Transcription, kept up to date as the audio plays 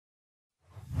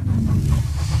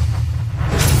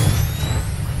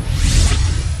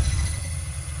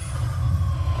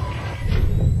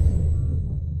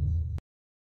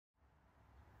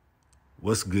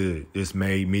What's good? This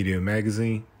Made Media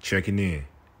Magazine checking in.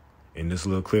 And this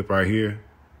little clip right here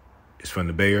is from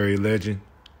the Bay Area legend,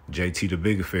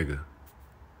 Bigga Figga.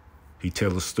 He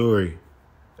tells a story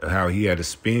of how he had a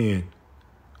spin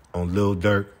on Lil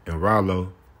Durk and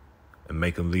Ralo and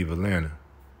make him leave Atlanta.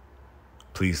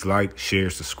 Please like, share,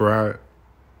 subscribe.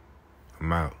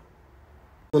 I'm out.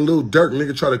 When Lil Durk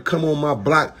nigga try to come on my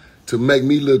block to make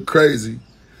me look crazy,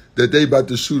 that they about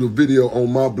to shoot a video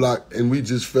on my block and we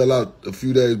just fell out a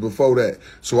few days before that.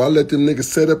 So I let them niggas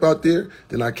set up out there,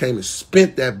 then I came and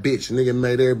spent that bitch. Nigga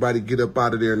made everybody get up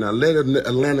out of there. Now let an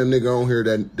Atlanta nigga on here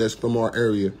that's from our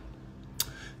area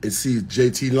and see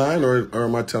JT lying or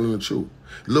am I telling the truth?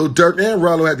 Lil Durk and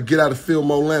Ralo had to get out of film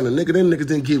Atlanta. Nigga, them niggas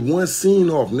didn't get one scene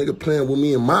off. Nigga playing with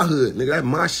me in my hood. Nigga, that's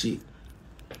my shit.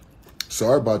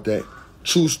 Sorry about that.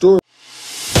 True story.